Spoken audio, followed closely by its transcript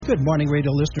Good morning,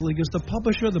 radio listener. League is the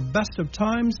publisher of the Best of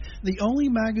Times, the only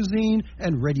magazine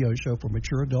and radio show for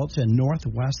mature adults in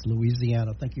Northwest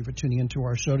Louisiana. Thank you for tuning into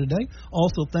our show today.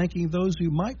 Also thanking those who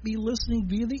might be listening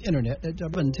via the internet at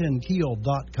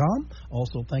 710keel.com.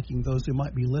 Also thanking those who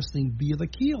might be listening via the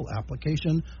Keel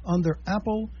application on their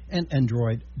Apple and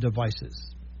Android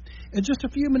devices. In just a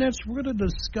few minutes, we're going to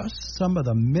discuss some of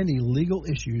the many legal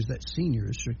issues that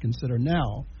seniors should consider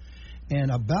now, and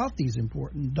about these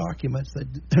important documents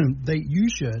that you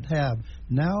should have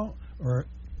now or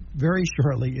very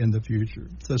shortly in the future.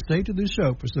 So stay to the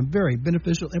show for some very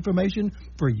beneficial information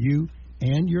for you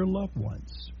and your loved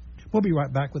ones. We'll be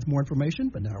right back with more information,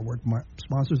 but now a word from our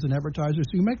sponsors and advertisers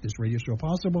who make this radio show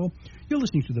possible. You're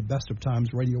listening to the Best of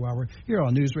Times Radio Hour here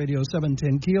on News Radio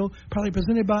 710 Keel, proudly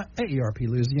presented by AARP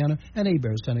Louisiana and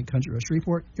Hebert's Tenant Country of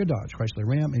Shreveport, your Dodge, Chrysler,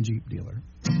 Ram, and Jeep dealer.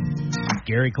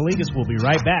 Gary Calligas will be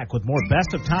right back with more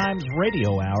Best of Times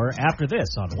Radio Hour after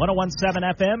this on 101.7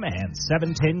 FM and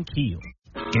 710 Keel.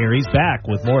 Gary's back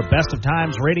with more Best of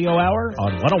Times Radio Hour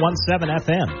on 101.7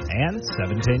 FM and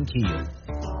 710 Keel.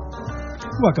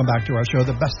 Welcome back to our show,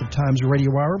 the Best of Times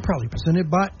Radio Hour, proudly presented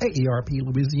by AARP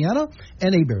Louisiana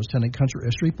and Hebert's Tenant Country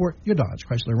of Shreveport, your Dodge,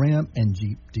 Chrysler, Ram, and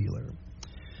Jeep dealer.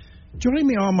 Joining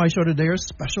me on my show today are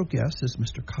special guests is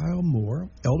Mr. Kyle Moore,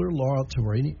 elder law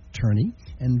attorney,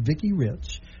 and Vicki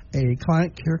Rich, a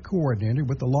client care coordinator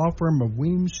with the law firm of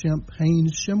Weems, Shemp,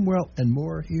 Haynes, Shimwell, and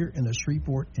Moore here in the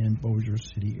Shreveport and Bossier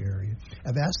City area.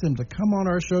 I've asked them to come on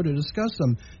our show to discuss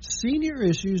some senior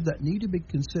issues that need to be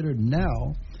considered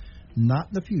now,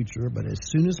 not the future, but as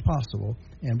soon as possible.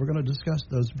 And we're going to discuss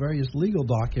those various legal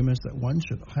documents that one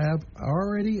should have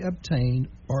already obtained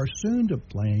or soon to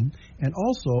obtain, and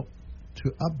also to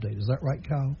update. Is that right,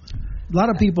 Kyle? A lot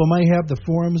of people may have the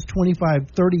forms 25,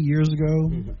 30 years ago,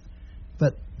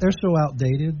 but they're so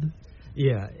outdated.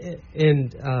 Yeah,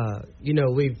 and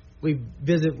we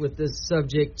visit with this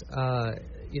subject,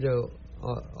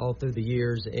 all through the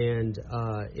years, and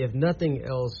if nothing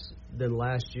else, then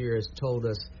last year has told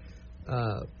us,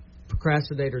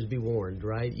 procrastinators be warned,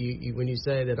 right? You when you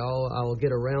say that I'll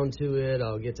get around to it,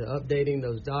 I'll get to updating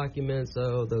those documents,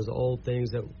 those old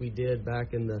things that we did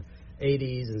back in the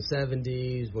 80s and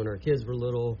 70s when our kids were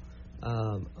little,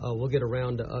 we'll get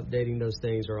around to updating those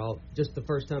things, or just the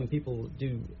first time people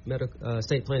do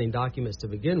estate planning documents to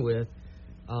begin with.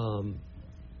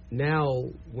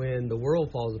 Now, when the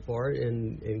world falls apart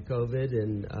in COVID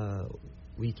and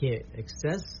we can't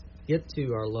get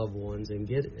to our loved ones and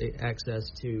get access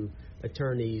to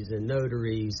attorneys and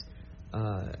notaries,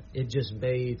 it just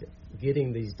made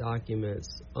getting these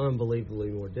documents unbelievably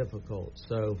more difficult.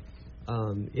 So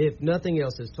if nothing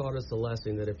else has taught us the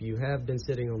lesson that if you have been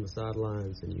sitting on the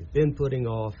sidelines and you've been putting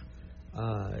off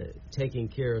taking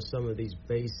care of some of these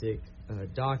basic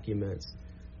documents,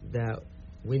 that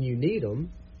when you need them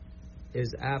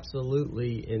is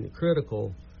absolutely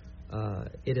critical.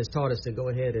 It has taught us to go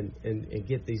ahead and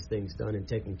get these things done and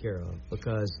taken care of,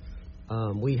 because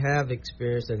we have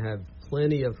experienced and have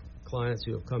plenty of clients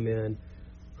who have come in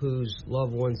whose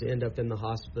loved ones end up in the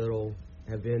hospital,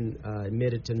 have been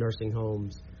admitted to nursing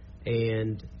homes,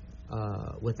 and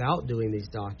without doing these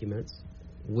documents,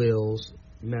 wills,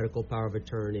 medical power of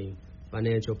attorney,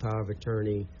 financial power of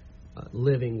attorney,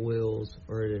 living wills,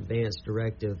 or an advance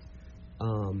directive,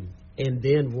 and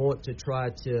then want to try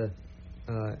to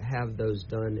have those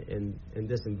done in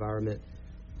this environment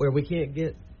where we can't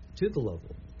get to the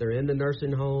local. They're in the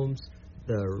nursing homes.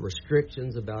 The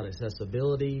restrictions about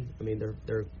accessibility, I mean,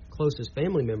 their closest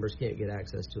family members can't get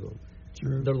access to them.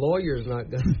 Sure. Their lawyer's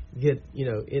not going to get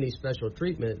any special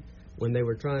treatment when they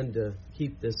were trying to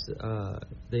keep the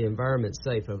environment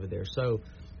safe over there. So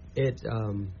it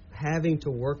having to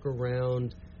work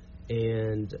around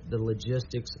and the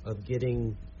logistics of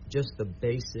getting just the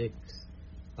basics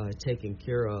taken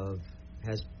care of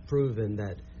has proven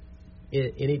that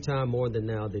any time more than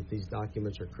now that these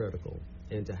documents are critical,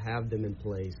 and to have them in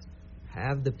place,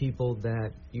 have the people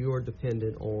that you are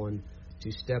dependent on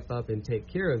to step up and take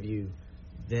care of you,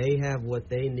 they have what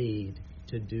they need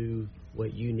to do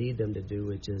what you need them to do,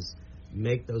 which is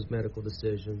make those medical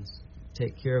decisions,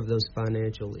 take care of those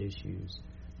financial issues,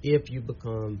 if you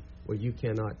become where you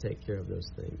cannot take care of those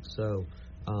things. So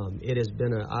it has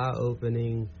been an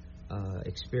eye-opening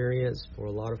experience for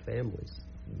a lot of families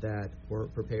that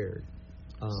weren't prepared.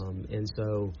 And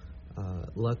so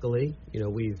luckily,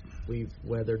 we've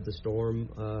weathered the storm,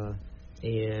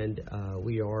 and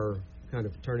we are kind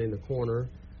of turning the corner.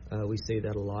 We see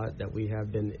that a lot, that we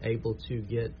have been able to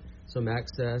get some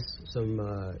access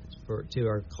to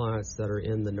our clients that are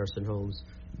in the nursing homes.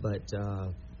 But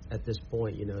at this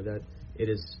point, that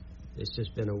it's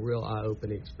just been a real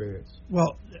eye-opening experience.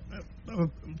 Well,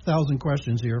 1,000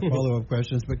 questions here, follow-up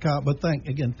questions. But Kyle, thank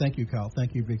you, Kyle.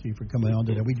 Thank you, Vicki, for coming on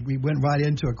today. We went right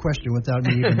into a question without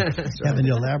me even having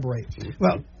to elaborate.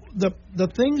 Well, the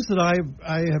things that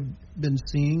I have been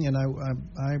seeing, and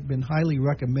I've been highly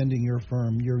recommending your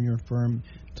firm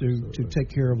to take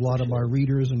care of a lot of our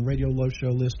readers and Radio Low Show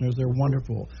listeners. They're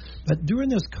wonderful. But during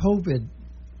this COVID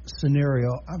scenario,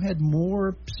 I've had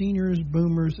more seniors,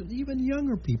 boomers, and even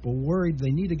younger people worried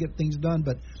they need to get things done,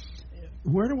 but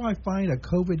where do I find a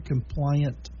COVID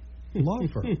compliant law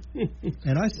firm?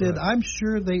 And I said, right. I'm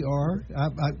sure they are. I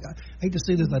hate to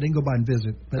say this, I didn't go by and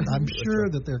visit, but I'm sure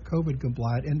that they're COVID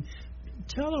compliant. And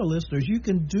tell our listeners you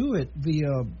can do it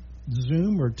via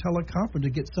Zoom or teleconference to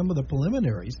get some of the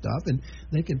preliminary stuff, and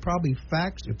they can probably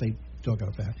fax if they don't got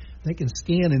a fax. They can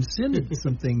scan and send it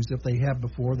some things if they have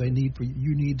before they need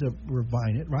to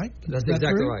refine it, right? That's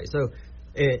exactly true? Right. So,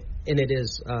 it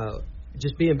is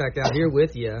just being back out here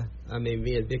with you. I mean,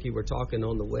 me and Vicki were talking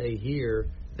on the way here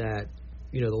that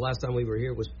the last time we were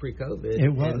here was pre-COVID. It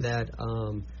was. And that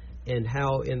and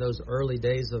how in those early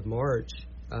days of March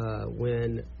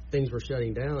when things were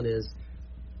shutting down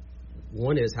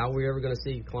one is how are we ever going to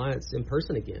see clients in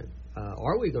person again?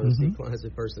 Are we going to see clients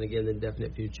in person again in the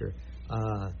indefinite future?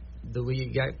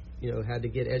 We had to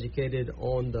get educated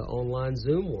on the online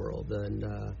Zoom world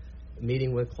and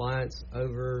meeting with clients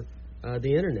over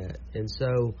the internet. And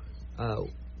so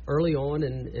early on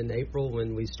in April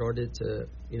when we started to,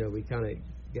 we kind of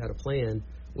got a plan,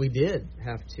 we did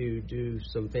have to do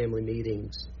some family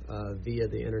meetings via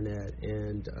the internet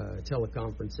and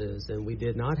teleconferences, and we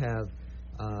did not have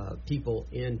people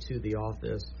into the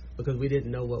office because we didn't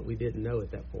know what we didn't know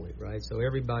at that point, right? So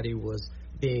everybody was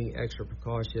being extra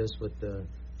precautious with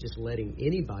just letting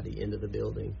anybody into the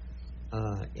building.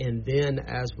 And then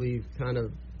as we've kind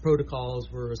of protocols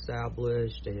were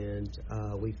established and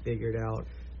we figured out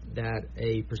that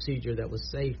a procedure that was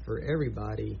safe for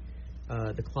everybody,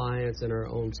 the clients and our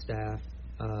own staff,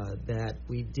 that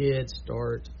we did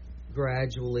start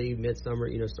gradually midsummer,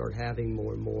 start having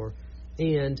more and more,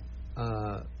 and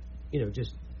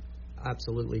just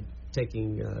absolutely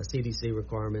taking CDC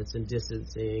requirements and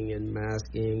distancing and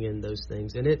masking and those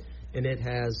things. And it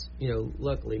has,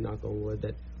 luckily, knock on wood,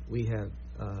 that we have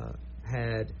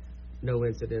had no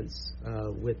incidents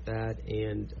with that,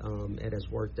 and it has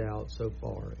worked out so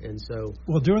far. And so,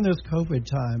 well, during this COVID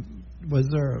time, was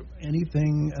there an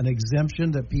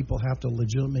exemption that people have to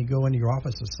legitimately go into your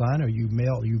office to sign, or you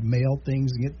mail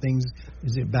things and get things?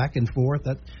 Is it back and forth?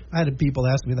 I had people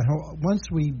ask me that. Once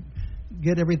we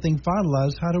get everything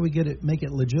finalized, how do we make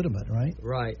it legitimate, right?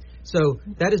 Right. So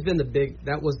that has been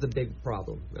that was the big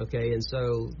problem. Okay, and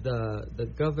so the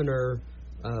governor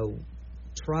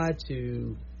tried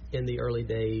to, in the early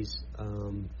days,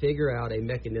 figure out a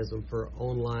mechanism for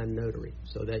online notary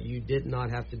so that you did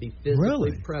not have to be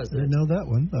physically present. I didn't know that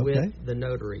one. Okay. With the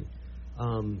notary.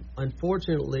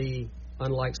 Unfortunately,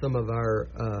 unlike some of our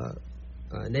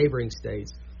neighboring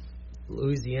states,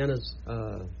 Louisiana's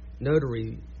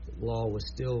notary law was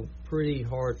still pretty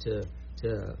hard to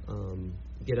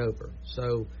get over.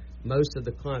 So most of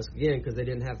the clients, again, because they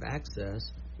didn't have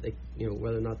access, they,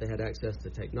 whether or not they had access to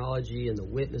technology and the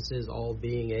witnesses all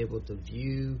being able to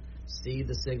see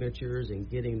the signatures and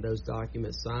getting those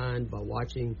documents signed by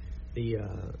watching the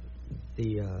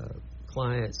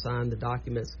client sign the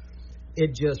documents,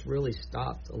 it just really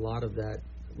stopped a lot of that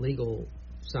legal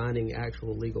signing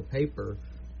actual legal paper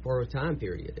for a time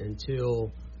period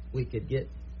until we could get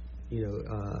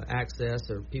access,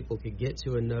 or people could get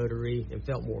to a notary and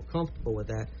felt more comfortable with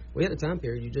that. We had a time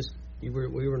period we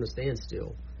were in a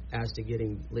standstill as to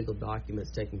getting legal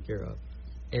documents taken care of.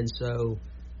 And so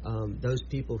those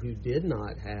people who did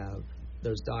not have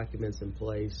those documents in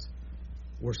place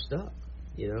were stuck.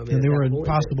 And they were in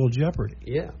possible jeopardy.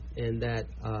 Yeah, and that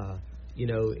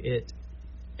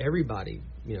everybody,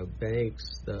 banks,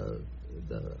 the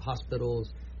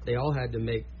hospitals, they all had to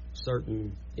make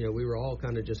certain, we were all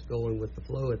kind of just going with the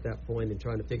flow at that point and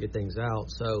trying to figure things out.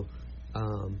 So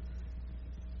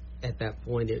at that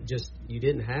point, you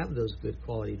didn't have those good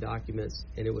quality documents,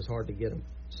 and it was hard to get them.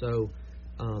 So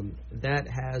that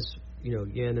has,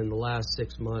 again, in the last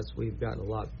 6 months, we've gotten a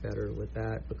lot better with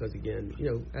that because, again,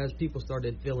 as people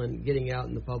started getting out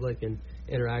in the public and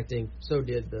interacting, so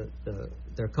did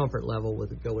their comfort level with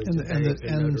going to banks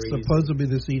and supposedly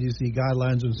the CDC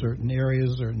guidelines in certain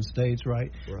areas or in states,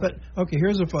 right? But, okay,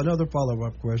 here's another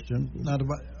follow-up question.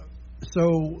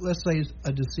 So let's say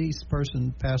a deceased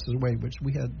person passes away, which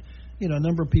we had, a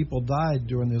number of people died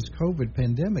during this COVID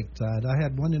pandemic. I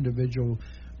had one individual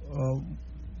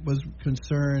was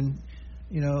concerned,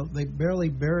 they barely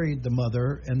buried the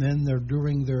mother, and then they're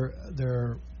doing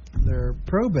their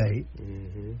probate,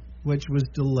 Mm-hmm. which was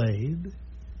delayed.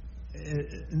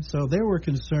 And so they were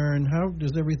concerned, how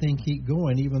does everything keep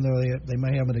going, even though they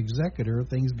may have an executor,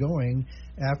 things going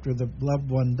after the loved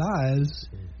one dies,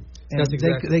 and That's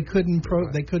exactly they couldn't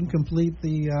right. they couldn't complete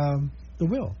the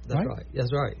will. That's right.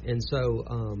 That's right. And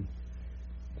so,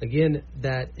 again,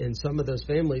 that in some of those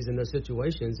families, in those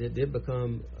situations, it did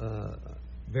become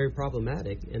very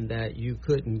problematic in that you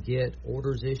couldn't get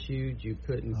orders issued, you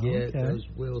couldn't get those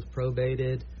wills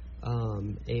probated,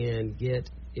 and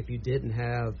if you didn't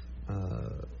have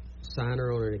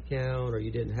signer on an account, or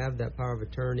you didn't have that power of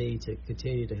attorney to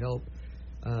continue to help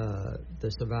the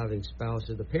surviving spouse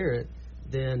or the parent,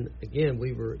 then again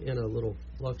we were in a little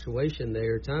fluctuation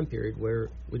there, time period, where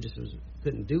we just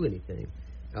couldn't do anything.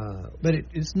 But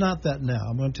it's not that now.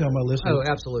 I'm going to tell my listeners. Oh,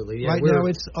 absolutely. Yeah, right now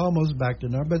it's almost back to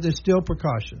normal, but there's still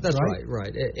precautions. That's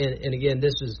right. And again,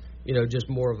 this is just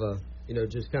more of a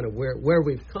just kind of where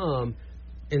we've come,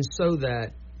 and so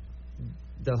that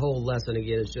the whole lesson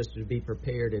again is just to be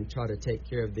prepared and try to take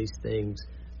care of these things.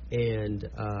 And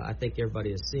I think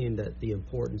everybody has seen that the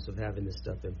importance of having this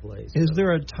stuff in place. Is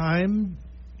there a time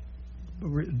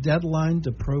deadline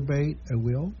to probate a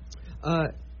will?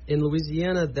 In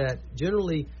Louisiana, that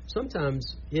generally,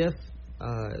 sometimes if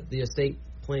the estate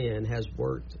plan has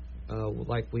worked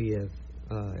like we have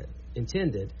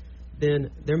intended,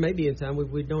 then there may be a time where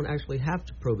we don't actually have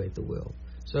to probate the will.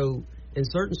 So in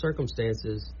certain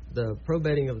circumstances, the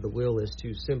probating of the will is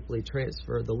to simply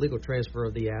transfer the legal transfer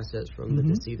of the assets from the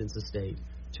decedent's estate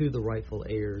to the rightful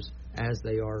heirs as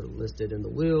they are listed in the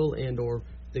will and or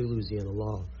through Louisiana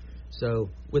law. So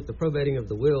with the probating of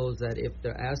the will is that if the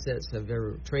assets have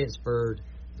ever transferred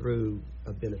through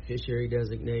a beneficiary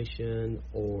designation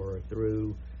or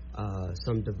through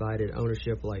some divided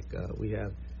ownership, like we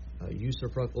have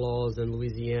usufruct laws in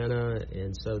Louisiana,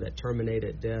 and so that terminate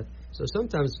at death. So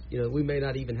sometimes, we may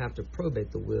not even have to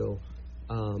probate the will,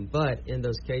 but in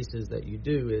those cases that you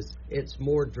do, it's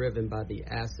more driven by the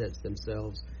assets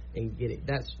themselves, and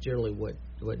that's generally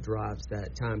what drives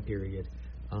that time period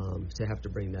to have to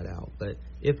bring that out. But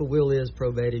if a will is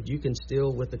probated, you can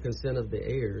still, with the consent of the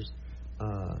heirs,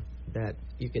 that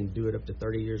you can do it up to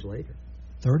 30 years later.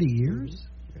 30 years?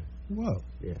 Whoa.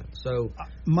 Yeah. So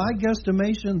my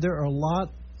guesstimation, there are a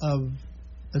lot of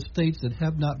estates that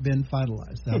have not been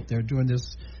finalized out there doing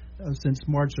this since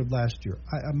March of last year.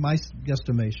 My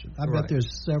guesstimation. I bet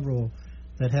there's several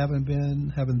that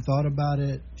haven't thought about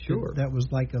it. Sure. That was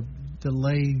like a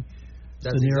delay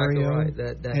That's scenario.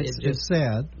 Exactly right. It's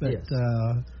sad, but yes.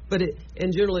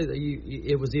 And generally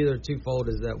it was either twofold,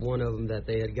 is that one of them that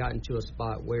they had gotten to a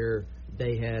spot where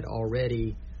they had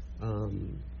already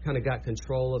kind of got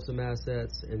control of some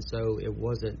assets, and so it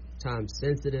wasn't time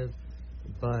sensitive.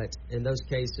 But in those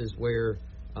cases where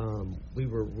we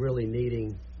were really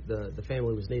needing, the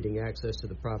family was needing access to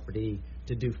the property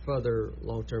to do further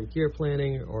long-term care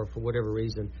planning, or for whatever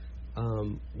reason,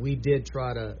 we did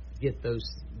try to get those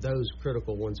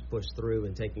critical ones pushed through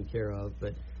and taken care of.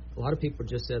 But a lot of people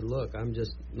just said, look, I'm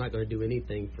just not going to do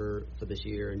anything for this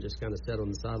year, and just kind of sat on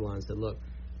the sidelines and said, look,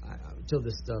 until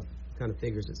this stuff kind of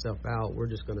figures itself out, we're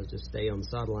just going to just stay on the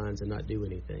sidelines and not do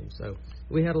anything. So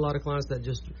we had a lot of clients that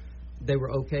they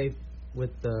were okay with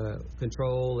the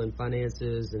control and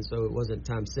finances, and so it wasn't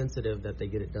time sensitive that they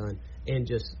get it done, and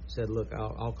just said, look,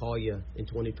 I'll call you in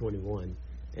 2021.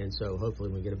 And so hopefully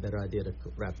we get a better idea to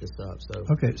wrap this up. So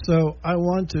okay, so I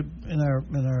want to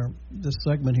in this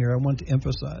segment here, I want to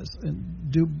emphasize and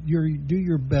do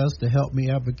your best to help me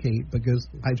advocate, because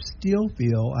I still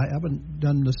feel I haven't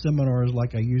done the seminars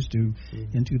like I used to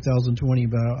in 2020,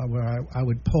 but where I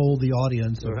would poll the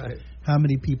audience of how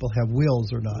many people have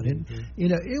wills or not. And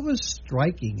it was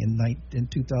striking in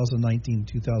 2019,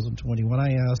 2020 when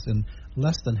I asked, and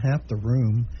less than half the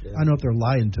room. Yeah. I know if they're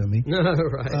lying to me.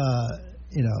 Right.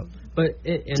 But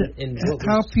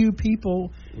how few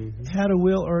people had a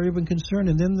will or even concerned,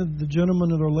 and then the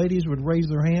gentlemen or ladies would raise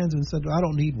their hands and said, I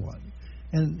don't need one.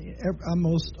 And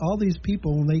almost all these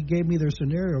people, when they gave me their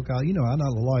scenario, Kyle, I'm not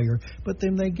a lawyer, but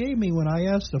then they gave me, when I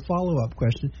asked a follow-up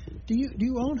question, do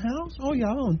you own a house? Oh, yeah,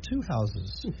 I own 2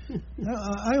 houses.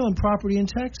 I own property in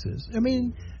Texas. I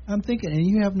mean, I'm thinking, and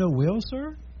you have no will,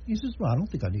 sir? He says, well, I don't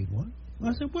think I need one.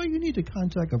 I said, well, you need to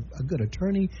contact a good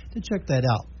attorney to check that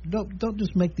out. Don't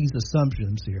just make these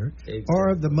assumptions here. Exactly.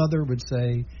 Or the mother would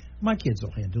say, my kids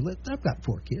will handle it. I've got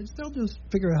 4 kids. They'll just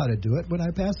figure out how to do it. When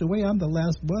I pass away, I'm the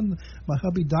last one. My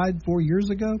hubby died 4 years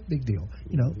ago. Big deal.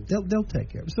 They'll take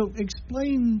care of it. So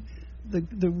explain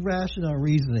the rational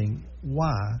reasoning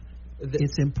why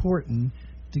it's important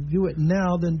to do it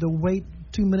now than to wait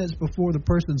 2 minutes before the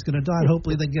person's going to die, and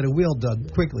hopefully they get a will done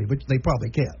quickly, which they probably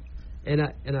can't. And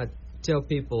I tell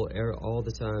people all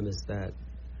the time is that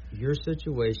your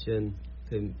situation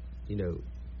can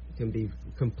be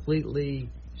completely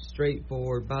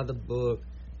straightforward, by the book.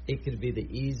 It could be the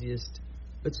easiest,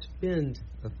 but spend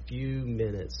a few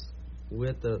minutes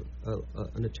with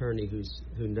an attorney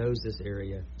who knows this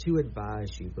area to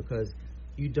advise you, because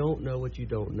you don't know what you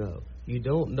don't know. You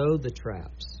don't know the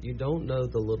traps. You don't know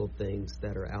the little things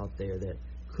that are out there that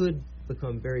could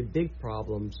become very big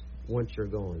problems once you're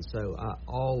gone. So I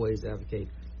always advocate,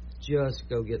 just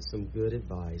go get some good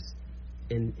advice.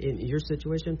 In your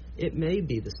situation, it may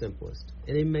be the simplest,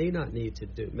 and it may not need to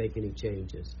make any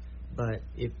changes. But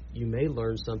if you may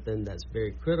learn something that's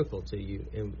very critical to you,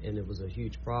 and it was a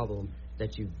huge problem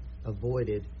that you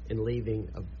avoided in leaving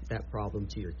that problem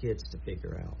to your kids to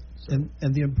figure out. So.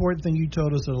 And the important thing you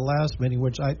told us at the last meeting,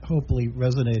 which I hopefully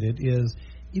resonated, is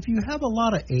if you have a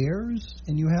lot of heirs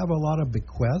and you have a lot of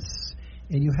bequests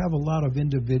and you have a lot of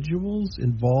individuals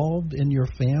involved in your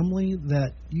family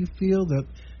that you feel that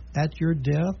at your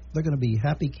death they're going to be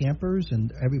happy campers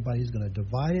and everybody's going to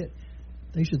divide it,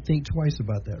 they should think twice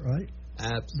about that, right?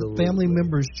 Absolutely. Family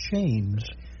members change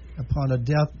upon a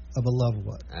death of a loved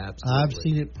one. Absolutely. I've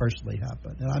seen it personally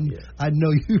happen, and I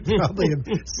know you probably have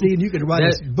seen. You could write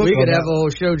a book. We could on have that. a whole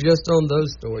show just on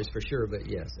those stories for sure. But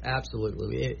yes,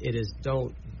 absolutely, it is.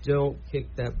 Don't kick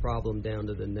that problem down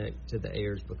to the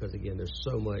heirs, because again, there's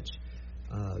so much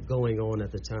going on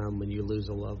at the time when you lose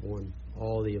a loved one.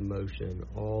 All the emotion,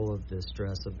 all of the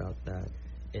stress about that,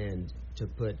 and to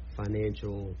put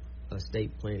financial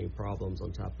estate planning problems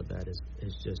on top of that is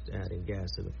just adding gas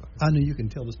to the fire. I know you can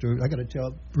tell the story. I got to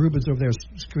tell. Ruben's over there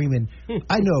screaming.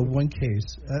 I know one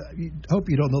case. Hope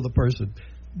you don't know the person.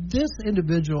 This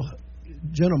individual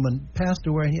gentleman passed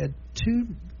away. He had 2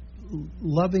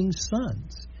 loving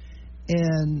sons,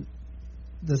 and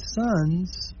the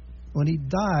sons, when he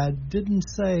died, didn't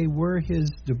say where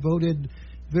his devoted,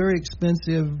 very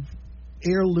expensive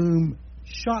heirloom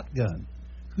shotgun,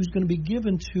 who's going to be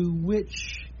given to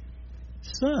which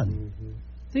son. Mm-hmm.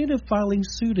 They ended up filing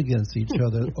suit against each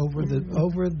other over the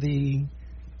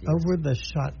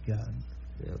shotgun.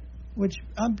 Yep. Which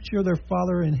I'm sure their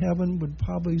father in heaven would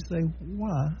probably say,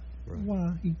 "Why? Right.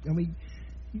 Why?"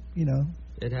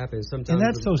 It happens sometimes, and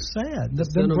that's so sad.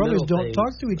 Them brothers don't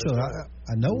talk to each other.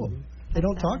 I know mm-hmm. them. They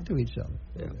don't talk to each other.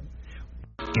 Yeah.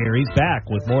 Gary's back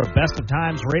with more Best of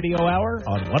Times Radio Hour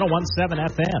on 101.7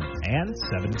 FM and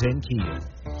 710 Keel.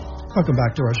 Welcome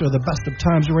back to our show, the Best of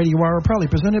Times Radio Hour, proudly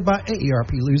presented by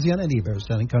AARP Louisiana and Eber's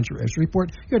Town & Country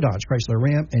Shreveport, your Dodge, Chrysler,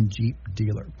 Ram, and Jeep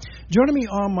dealer. Joining me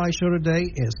on my show today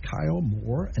is Kyle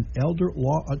Moore, an elder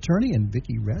law attorney, and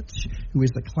Vicki Retsch, who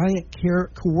is the client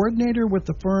care coordinator with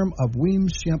the firm of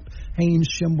Weems, Shemp, Haynes,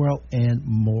 Shimwell, and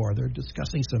more. They're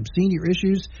discussing some senior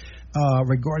issues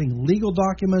regarding legal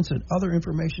documents and other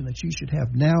information that you should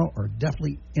have now or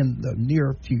definitely in the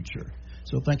near future.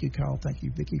 So thank you, Kyle. Thank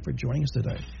you, Vicki, for joining us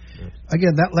today.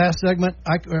 Again, that last segment,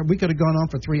 we could have gone on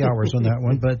for 3 hours on that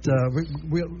one, but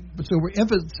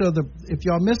if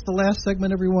y'all missed the last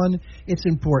segment, everyone, it's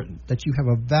important that you have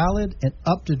a valid and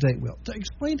up-to-date will. To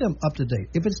explain to them up-to-date.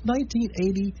 If it's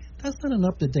 1980, that's not an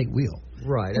up-to-date will.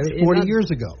 Right. It's 40 years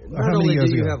ago. Not only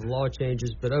do you have law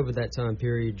changes, but over that time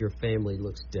period, your family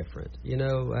looks different.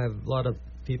 I have a lot of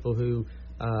people who,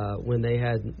 when they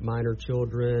had minor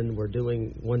children, were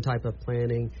doing one type of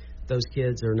planning. Those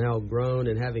kids are now grown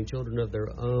and having children of their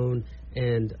own,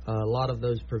 and a lot of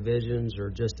those provisions are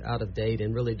just out of date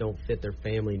and really don't fit their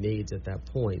family needs at that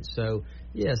point. So,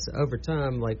 yes, over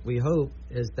time, like we hope,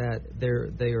 is that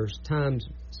they are time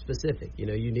specific.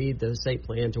 You need the estate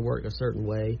plan to work a certain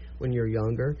way when you're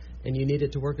younger, and you need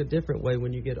it to work a different way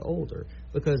when you get older,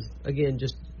 because, again,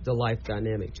 just the life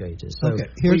dynamic changes. So okay,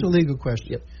 here's a legal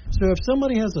question. Yep. So if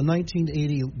somebody has a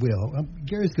 1980 will,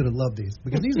 Gary's going to love these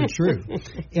because these are true,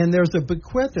 and there's a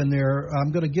bequest in there.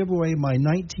 I'm going to give away my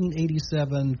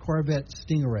 1987 Corvette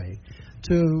Stingray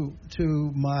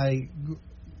to my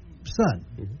son.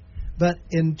 Mm-hmm. But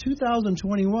in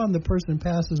 2021, the person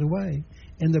passes away,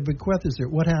 and the bequest is there.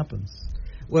 What happens?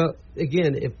 Well,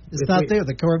 again, if not there,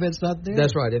 the Corvette's not there.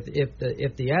 That's right.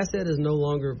 If the asset is no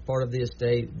longer part of the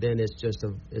estate, then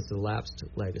it's a lapsed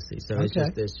legacy. So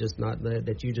okay. it's just not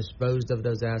that you disposed of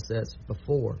those assets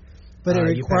before. But it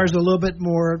requires a little bit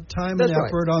more time and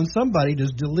effort on somebody to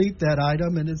delete that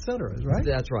item and et cetera, right?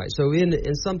 That's right. So in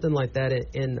something like that,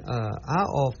 I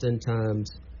oftentimes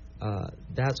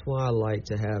that's why I like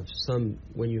to have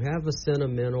when you have a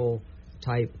sentimental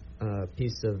type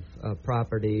piece of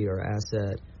property or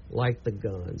asset, like the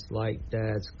guns, like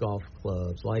Dad's golf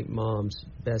clubs, like Mom's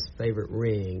best favorite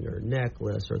ring or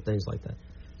necklace or things like that.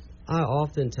 I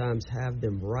oftentimes have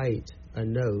them write a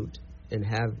note and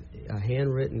have a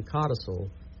handwritten codicil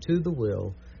to the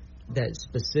will that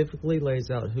specifically lays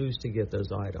out who's to get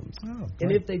those items. Oh,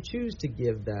 and if they choose to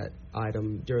give that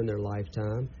item during their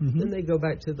lifetime, then they go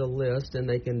back to the list and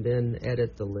they can then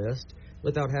edit the list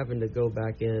without having to go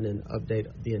back in and update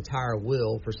the entire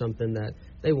will for something that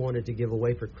they wanted to give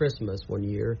away for Christmas one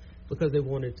year because they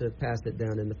wanted to pass it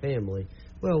down in the family.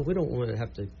 Well, we don't want to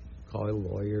have to call a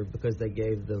lawyer because they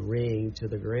gave the ring to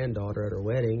the granddaughter at her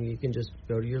wedding. You can just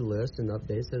go to your list and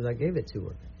update, says I gave it to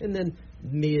her. And then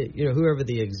whoever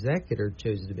the executor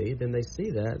chooses to be, then they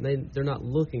see that and they're not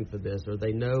looking for this, or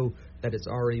they know that it's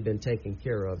already been taken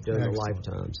care of during their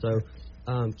lifetime. So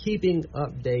keeping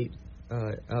updated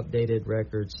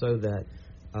records so that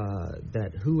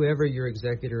that whoever your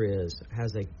executor is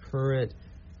has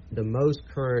the most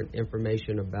current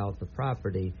information about the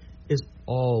property is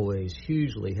always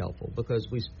hugely helpful, because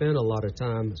we spend a lot of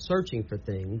time searching for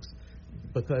things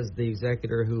because the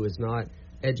executor who is not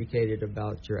educated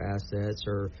about your assets,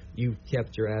 or you've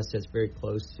kept your assets very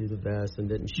close to the vest and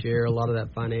didn't share a lot of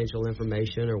that financial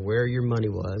information or where your money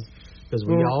was, because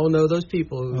we all know those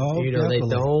people who they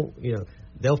don't,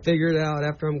 they'll figure it out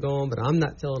after I'm gone, but I'm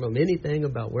not telling them anything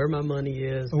about where my money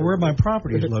is or where my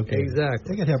property is located.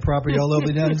 Exactly. They could have property all over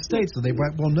the United States, so they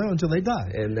won't know until they die.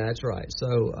 And that's right.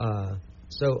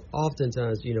 So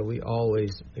oftentimes, we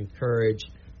always encourage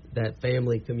that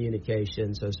family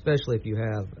communication. So especially if you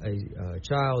have a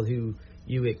child who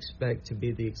you expect to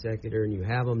be the executor and you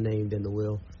have them named in the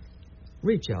will,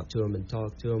 reach out to them and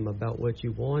talk to them about what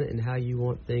you want and how you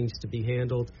want things to be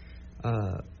handled.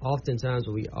 Oftentimes,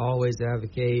 what we always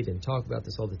advocate and talk about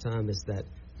this all the time is that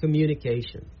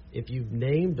communication. If you've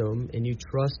named them and you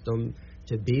trust them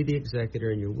to be the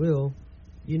executor in your will,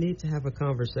 you need to have a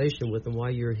conversation with them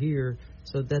while you're here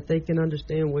so that they can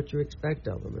understand what you expect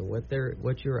of them and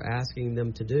what you're asking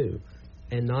them to do,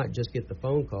 and not just get the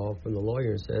phone call from the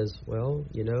lawyer and says, well,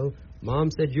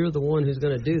 Mom said you're the one who's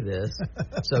going to do this,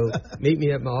 so meet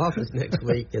me at my office next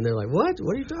week. And they're like, what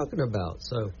are you talking about?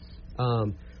 So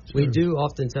we do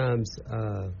oftentimes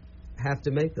have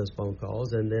to make those phone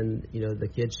calls, and then the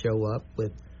kids show up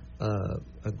with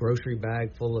a grocery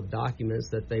bag full of documents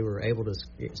that they were able to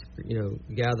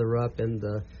gather up in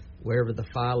wherever the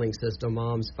filing system,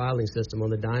 Mom's filing system on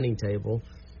the dining table,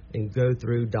 and go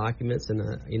through documents. And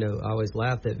I always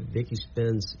laugh that Vicki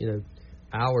spends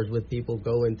hours with people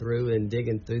going through and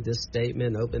digging through this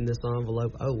statement, open this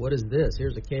envelope. Oh, what is this?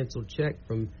 Here's a canceled check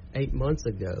from 8 months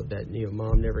ago that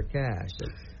Mom never cashed.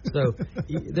 And so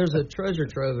there's a treasure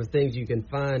trove of things you can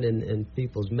find in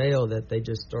people's mail that they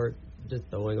just start just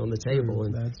throwing on the table.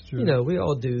 And that's true. We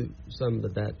all do some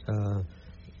of that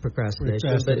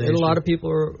procrastination, but a lot of people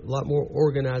are a lot more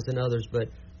organized than others. But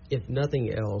if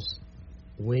nothing else,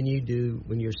 when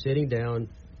you're sitting down,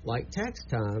 like tax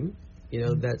time,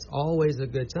 that's always a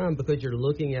good time, because you're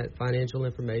looking at financial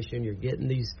information, you're getting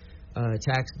these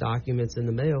tax documents in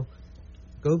the mail.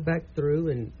 Go back through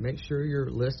and make sure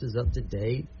your list is up to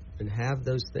date and have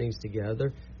those things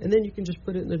together, and then you can just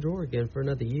put it in the drawer again for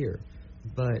another year.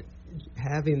 But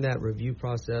having that review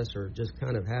process, or just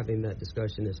kind of having that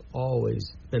discussion, is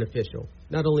always beneficial,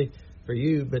 not only for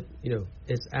you, but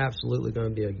it's absolutely going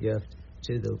to be a gift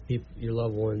to the people, your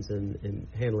loved ones, and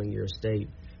handling your estate.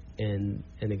 And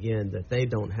again, that they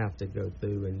don't have to go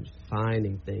through and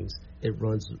finding things. It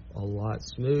runs a lot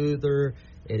smoother.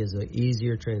 It is an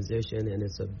easier transition, and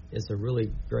it's a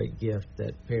really great gift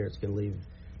that parents can leave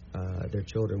their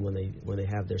children when they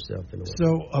have their self in the will.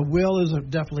 So a will is a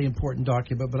definitely important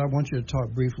document, but I want you to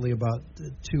talk briefly about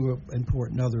two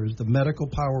important others: the medical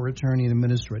power of attorney and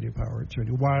administrative power of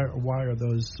attorney. Why are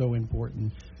those so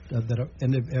important that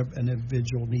an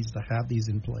individual needs to have these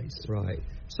in place? Right.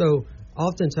 So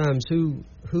oftentimes,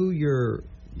 who your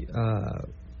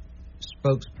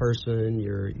spokesperson,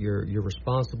 your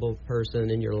responsible person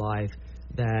in your life,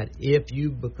 that if you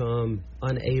become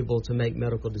unable to make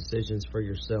medical decisions for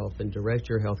yourself and direct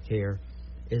your health care,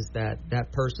 is that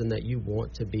person that you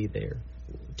want to be there,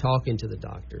 talking to the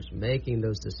doctors, making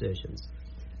those decisions.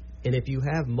 And if you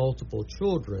have multiple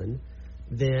children,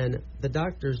 then the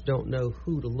doctors don't know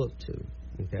who to look to.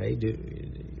 Okay,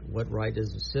 what right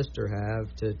does a sister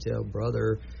have to tell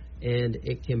brother? And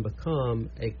it can become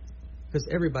because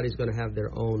everybody's going to have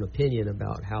their own opinion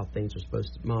about how things are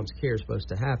mom's care is supposed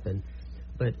to happen.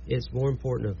 But it's more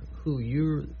important of who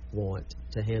you want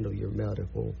to handle your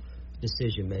medical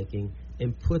decision making,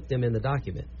 and put them in the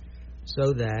document,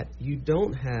 so that you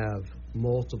don't have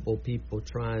multiple people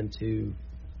trying to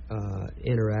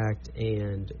interact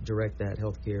and direct that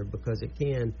health care, because it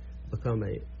can become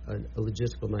a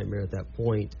logistical nightmare at that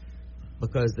point,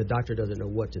 because the doctor doesn't know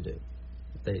what to do.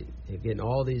 They're getting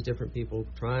all these different people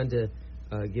trying to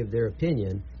give their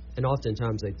opinion, and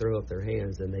oftentimes they throw up their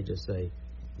hands and they just say,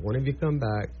 one of you come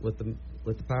back with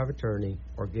the power of attorney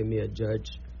or give me a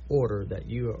judge order that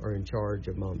you are in charge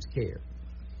of mom's care.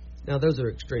 Now, those are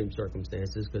extreme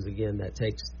circumstances because, again, that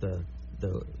takes the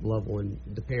loved one,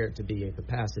 the parent, to be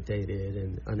incapacitated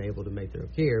and unable to make their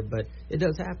care, but it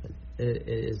does happen.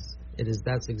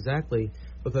 That's exactly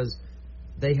because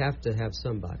they have to have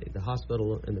somebody. The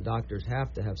hospital and the doctors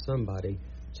have to have somebody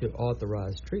to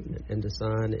authorize treatment and to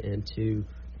sign and to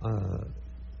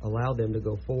allow them to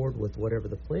go forward with whatever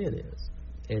the plan is.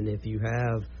 And if you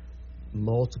have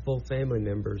multiple family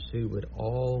members who would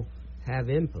all have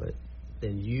input,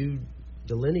 then you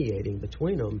delineating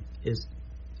between them is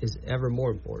ever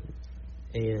more important.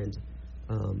 And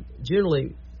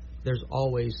generally, there's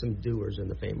always some doers in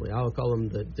the family. I would call them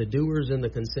the doers and the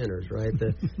consenters, right?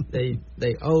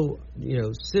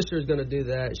 Sister's going to do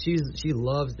that. She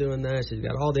loves doing that. She's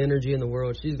got all the energy in the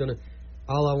world.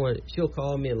 She'll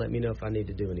call me and let me know if I need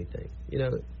to do anything.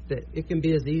 That it can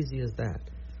be as easy as that.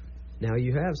 Now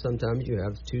sometimes you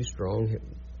have two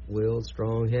strong-willed,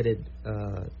 strong-headed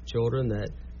children that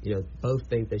both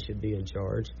think they should be in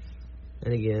charge.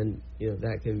 And again,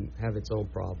 that can have its own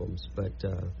problems. But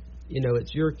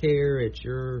it's your care, it's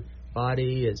your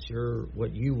body, it's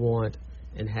what you want,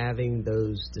 and having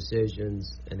those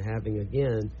decisions and having,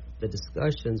 again, the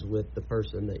discussions with the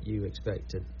person that you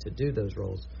expect to do those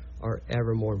roles are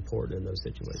ever more important in those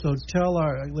situations. So tell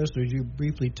our listeners, you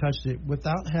briefly touched it,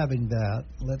 without having that,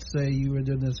 let's say you were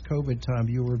in this COVID time,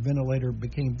 you were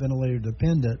became ventilator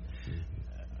dependent.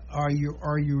 Are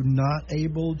you not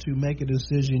able to make a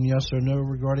decision, yes or no,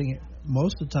 regarding it?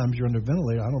 Most of the times you're on the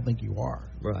ventilator. I don't think you are.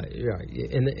 Right.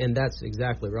 And that's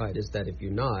exactly right. Is that if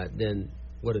you're not, then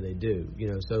what do?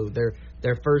 So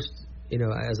they're first.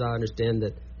 As I understand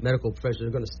that medical professionals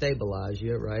are going to stabilize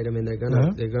you, right? I mean, they're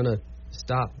going to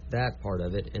stop that part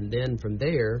of it, and then from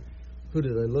there, who do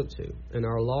they look to? And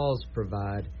our laws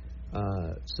provide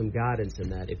some guidance in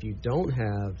that. If you don't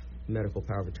have medical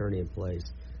power of attorney in place,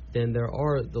 then there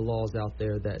are the laws out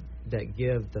there that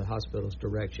give the hospitals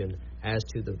direction as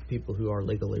to the people who are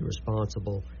legally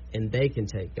responsible, and they can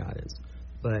take guidance.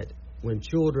 But when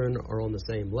children are on the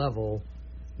same level,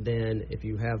 then if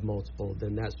you have multiple,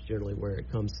 then that's generally where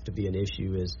it comes to be an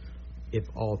issue, is if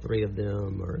all three of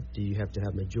them, or do you have to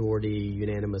have majority,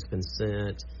 unanimous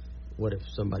consent? What if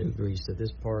somebody agrees to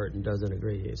this part and doesn't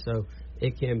agree? So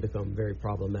it can become very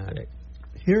problematic.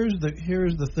 Here's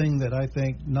the thing that I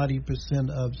think 90%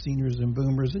 of seniors and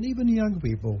boomers and even young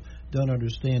people don't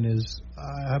understand is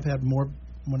I've had more,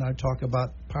 when I talk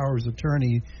about powers of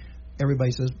attorney,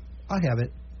 everybody says, I have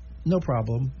it, no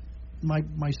problem.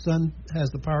 My son has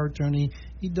the power of attorney.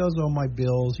 He does all my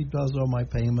bills. He does all my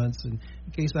payments. And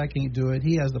in case I can't do it,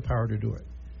 he has the power to do it.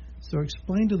 So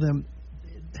explain to them,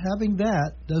 having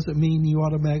that doesn't mean you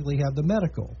automatically have the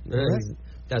medical. Correct?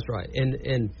 That's right.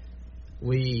 And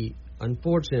we,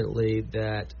 unfortunately,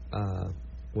 that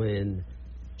when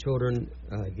children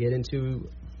get into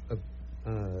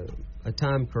a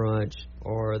time crunch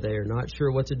or they're not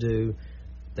sure what to do,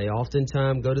 they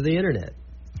oftentimes go to the internet.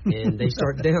 And they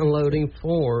start downloading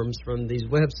forms from these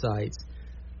websites.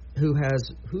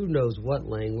 Who knows what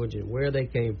language and where they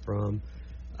came from,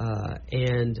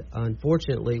 and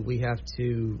unfortunately, we have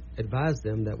to advise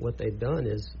them that what they've done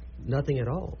is nothing at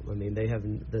all. I mean, they have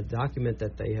the document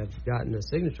that they have gotten a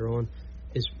signature on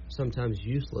is sometimes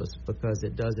useless because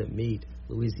it doesn't meet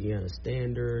Louisiana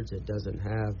standards. It doesn't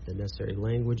have the necessary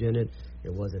language in it.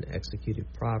 It wasn't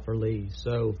executed properly.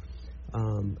 So,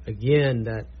 again,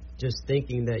 that. Just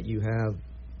thinking that you have,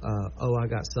 I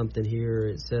got something here,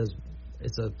 it says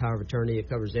it's a power of attorney, it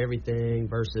covers everything,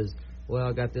 versus, well,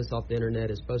 I got this off the internet,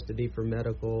 it's supposed to be for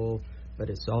medical, but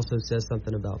it also says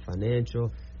something about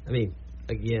financial. I mean,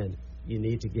 again, you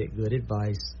need to get good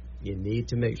advice. You need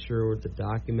to make sure the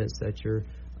documents that you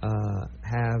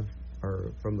have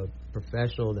are from a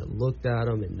professional that looked at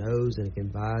them and knows and can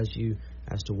advise you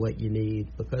as to what you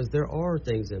need, because there are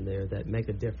things in there that make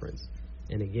a difference.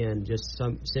 And again, just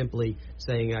simply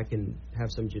saying I can have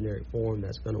some generic form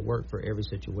that's going to work for every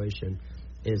situation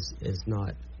is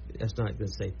not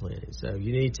good safe planning. So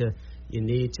you need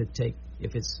to take,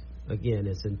 if it's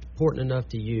important enough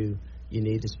to you, you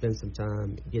need to spend some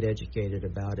time, get educated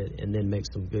about it, and then make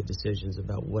some good decisions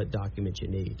about what documents you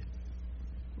need.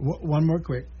 One more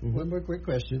quick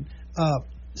question.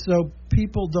 So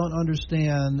people don't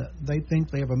understand, they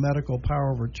think they have a medical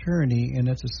power of attorney, and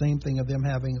it's the same thing of them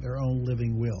having their own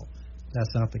living will.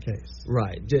 That's not the case.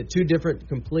 Right. Two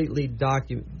completely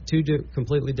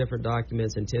different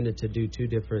documents intended to do two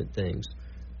different things.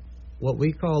 What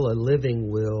we call a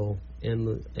living will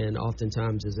and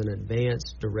oftentimes is an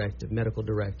advanced directive, medical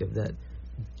directive that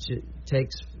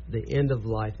takes the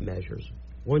end-of-life measures.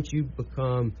 Once you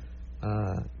become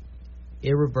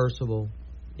irreversible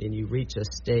and you reach a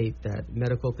state, that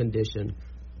medical condition,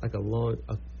 like a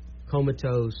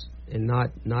comatose, and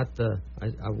not the.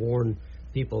 I warn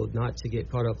people not to get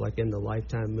caught up like in the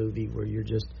Lifetime movie where you're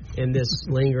just in this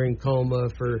lingering coma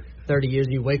for 30 years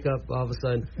and you wake up all of a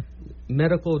sudden.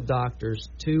 Medical doctors,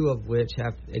 2 of which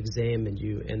have examined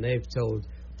you, and they've told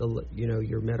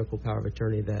your medical power of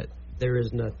attorney that there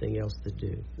is nothing else to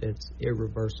do. It's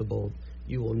irreversible.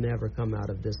 You will never come out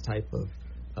of this type of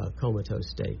comatose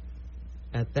state.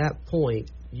 At that point,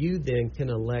 you then can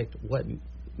elect what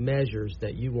measures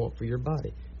that you want for your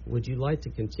body. Would you like to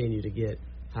continue to get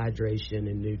hydration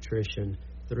and nutrition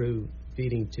through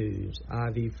feeding tubes,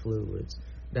 IV fluids,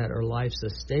 that are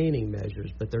life-sustaining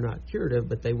measures, but they're not curative,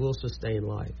 but they will sustain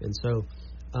life. And so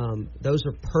those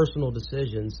are personal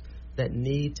decisions that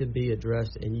need to be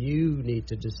addressed, and you need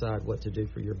to decide what to do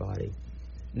for your body.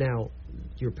 Now,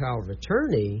 your power of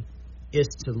attorney is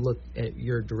to look at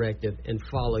your directive and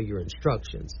follow your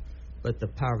instructions, but the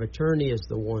power of attorney is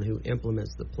the one who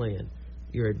implements the plan.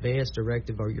 Your advanced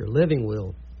directive or your living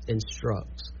will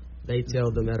instructs. They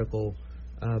tell the medical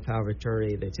power of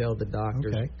attorney, they tell the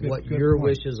doctors what your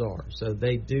wishes are. So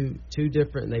they do 2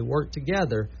 different, and they work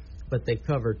together, but they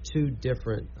cover 2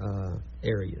 different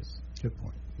areas. Good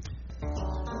point.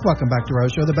 Welcome back to our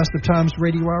show, the Best of Times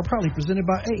Radio Hour, proudly presented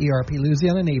by AARP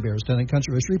Louisiana and Heberts, Town and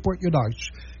Country of Shreveport, your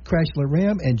Dodge, Chrysler,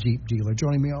 Ram, and Jeep dealer.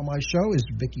 Joining me on my show is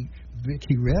Vicki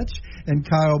Rich and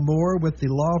Kyle Moore with the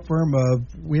law firm of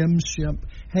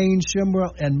Haynes,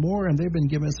 Shimwell, and Moore, and they've been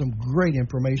giving us some great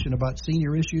information about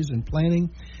senior issues and planning,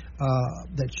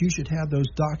 that you should have those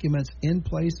documents in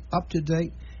place, up to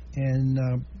date.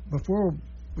 And before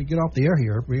we get off the air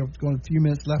here, we have a few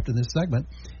minutes left in this segment,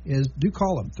 is do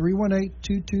call them,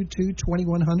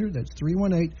 318-222-2100. That's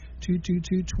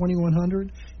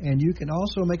 318-222-2100. And you can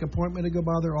also make an appointment to go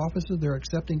by their offices. They're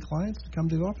accepting clients to come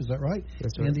to the office. Is that right?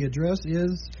 That's right. And the address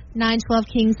is? 912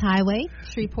 Kings Highway,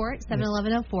 Shreveport,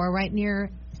 71104, right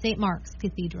near St. Mark's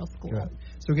Cathedral School. Right.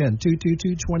 So again,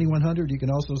 222-2100. You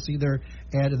can also see their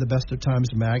ad in the Best of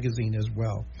Times magazine as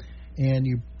well. And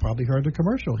you probably heard the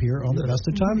commercial here on the Best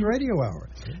of Times Radio Hour.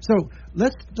 So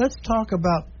let's talk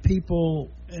about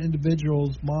people,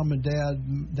 individuals, mom and dad,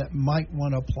 that might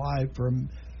want to apply for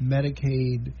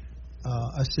Medicaid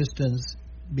assistance,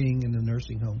 being in the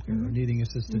nursing home care, or needing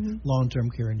assisted long-term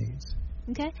care needs.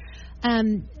 Okay.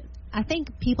 I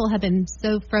think people have been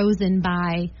so frozen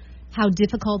by how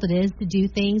difficult it is to do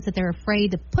things that they're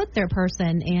afraid to put their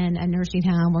person in a nursing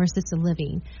home or assisted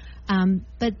living.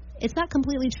 But it's not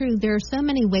completely true. There are so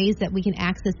many ways that we can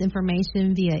access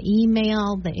information via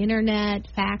email, the internet,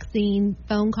 faxing,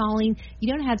 phone calling.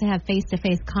 You don't have to have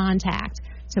face-to-face contact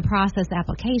to process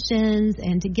applications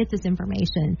and to get this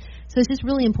information. So it's just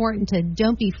really important to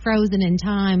don't be frozen in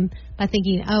time by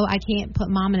thinking, oh, I can't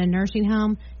put mom in a nursing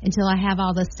home until I have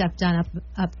all this stuff done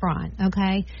up front,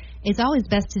 okay? It's always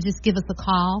best to just give us a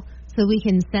call so we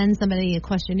can send somebody a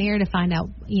questionnaire to find out,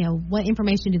 what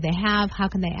information do they have, how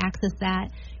can they access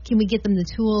that, can we get them the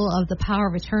tool of the power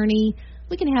of attorney.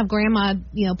 We can have grandma,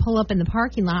 pull up in the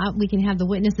parking lot. We can have the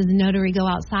witnesses and notary go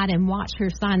outside and watch her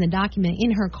sign the document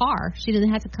in her car. She doesn't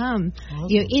have to come,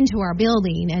 into our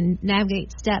building and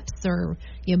navigate steps or,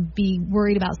 be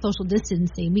worried about social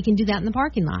distancing. We can do that in the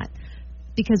parking lot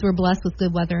because we're blessed with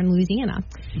good weather in Louisiana.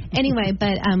 Anyway,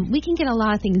 but we can get a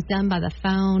lot of things done by the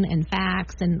phone and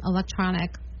fax and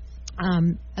electronic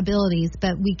abilities,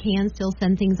 but we can still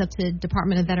send things up to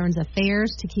Department of Veterans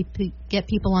Affairs to get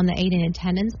people on the aid and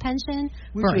attendance pension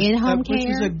for in-home care. Which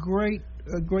is a great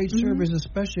service,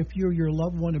 especially if you or your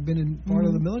loved one have been in part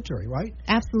of the military, right?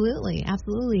 Absolutely. A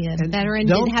veteran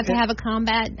didn't have to have a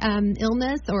combat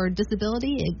illness or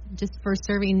disability, just for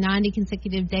serving 90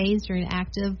 consecutive days during an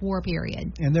active war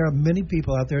period. And there are many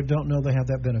people out there who don't know they have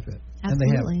that benefit.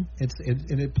 Absolutely. And they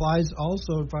have. It applies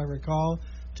also, if I recall,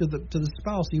 to the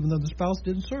spouse, even though the spouse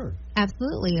didn't serve.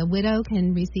 Absolutely. A widow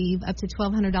can receive up to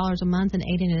 $1,200 a month in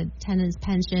aid and attendance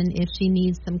pension if she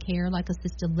needs some care like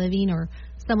assisted living or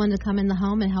someone to come in the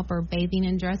home and help her bathing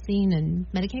and dressing and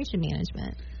medication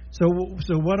management. So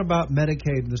what about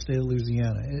Medicaid in the state of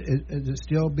Louisiana? Is it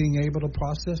still being able to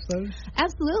process those?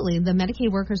 Absolutely. The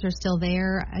Medicaid workers are still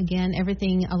there. Again,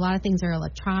 a lot of things are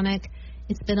electronic.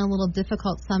 It's been a little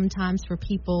difficult sometimes for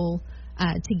people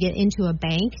to get into a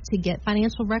bank to get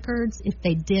financial records if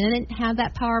they didn't have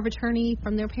that power of attorney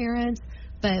from their parents,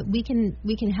 but we can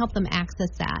help them access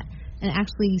that. And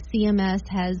actually CMS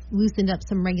has loosened up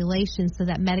some regulations so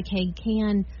that Medicaid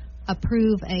can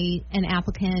approve an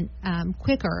applicant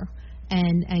quicker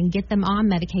and get them on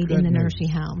Medicaid in the nursing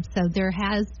home. So there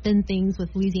has been things with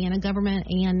Louisiana government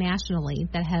and nationally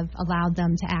that have allowed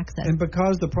them to access. And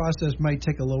because the process might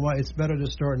take a little while, it's better to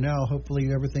start now.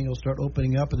 Hopefully everything will start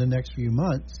opening up in the next few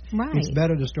months. Right. It's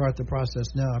better to start the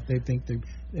process now if they think they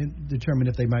determine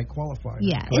if they might qualify.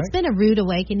 Yeah, correct? It's been a rude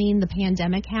awakening, the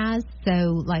pandemic has.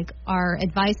 So, like, our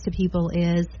advice to people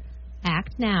is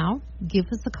act now, give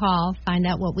us a call, find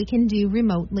out what we can do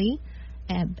remotely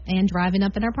and driving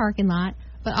up in our parking lot.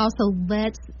 But also,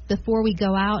 before we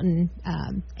go out and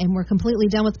we're completely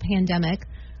done with the pandemic,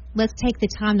 let's take the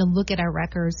time to look at our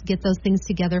records, get those things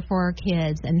together for our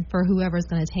kids and for whoever's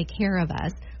going to take care of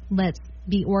us. Let's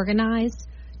be organized,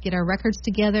 get our records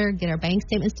together, get our bank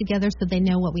statements together so they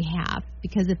know what we have.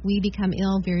 Because if we become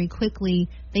ill very quickly,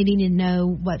 they need to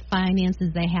know what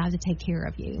finances they have to take care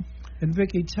of you. And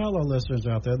Vicki, tell our listeners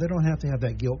out there, they don't have to have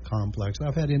that guilt complex.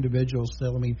 I've had individuals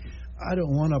telling me, I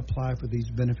don't want to apply for these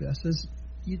benefits. I says,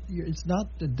 it's not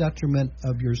the detriment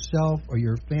of yourself or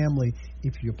your family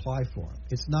if you apply for them.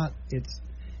 It's not.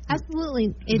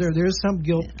 Absolutely. There's some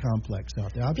guilt complex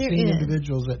out there. I've seen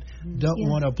individuals that don't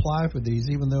want to apply for these,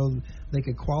 even though they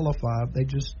could qualify. They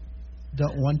just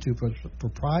don't want to for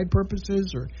pride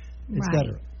purposes or et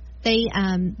cetera. They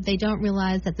don't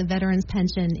realize that the veteran's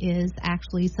pension is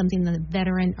actually something that the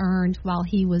veteran earned while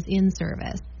he was in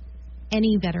service.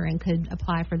 Any veteran could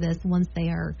apply for this once they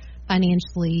are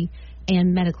financially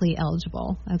and medically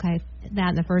eligible, okay, that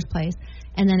in the first place.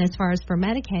 And then as far as for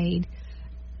Medicaid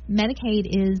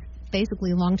is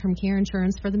basically long-term care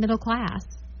insurance for the middle class.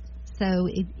 So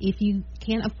if you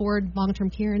can't afford long-term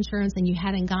care insurance and you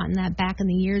hadn't gotten that back in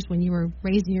the years when you were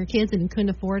raising your kids and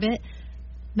couldn't afford it,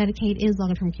 Medicaid is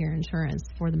long-term care insurance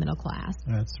for the middle class.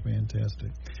 That's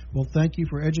fantastic. Well, thank you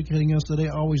for educating us today.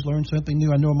 I always learn something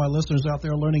new. I know my listeners out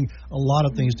there are learning a lot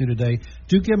of things new today.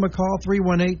 Do give them a call,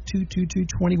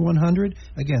 318-222-2100.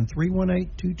 Again,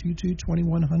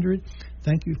 318-222-2100.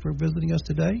 Thank you for visiting us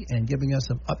today and giving us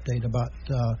an update about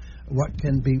what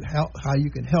can be how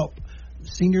you can help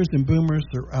seniors and boomers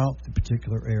throughout the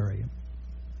particular area.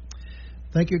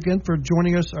 Thank you again for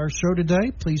joining us our show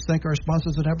today. Please thank our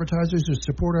sponsors and advertisers who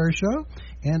support our show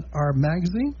and our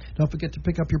magazine. Don't forget to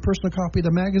pick up your personal copy of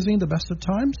the magazine, The Best of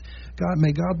Times.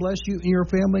 May God bless you and your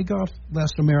family. God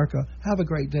bless America. Have a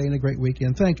great day and a great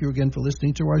weekend. Thank you again for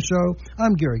listening to our show.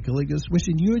 I'm Gary Calligas,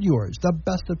 wishing you and yours the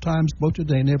best of times both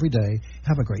today and every day.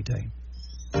 Have a great day.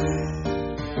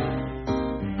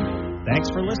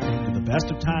 Thanks for listening to the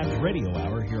Best of Times Radio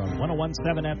Hour here on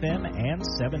 101.7 FM and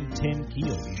 710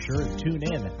 Keel. Be sure to tune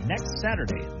in next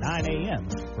Saturday at 9 a.m.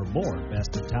 for more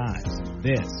Best of Times.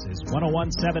 This is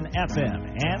 101.7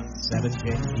 FM and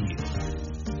 710 Keel.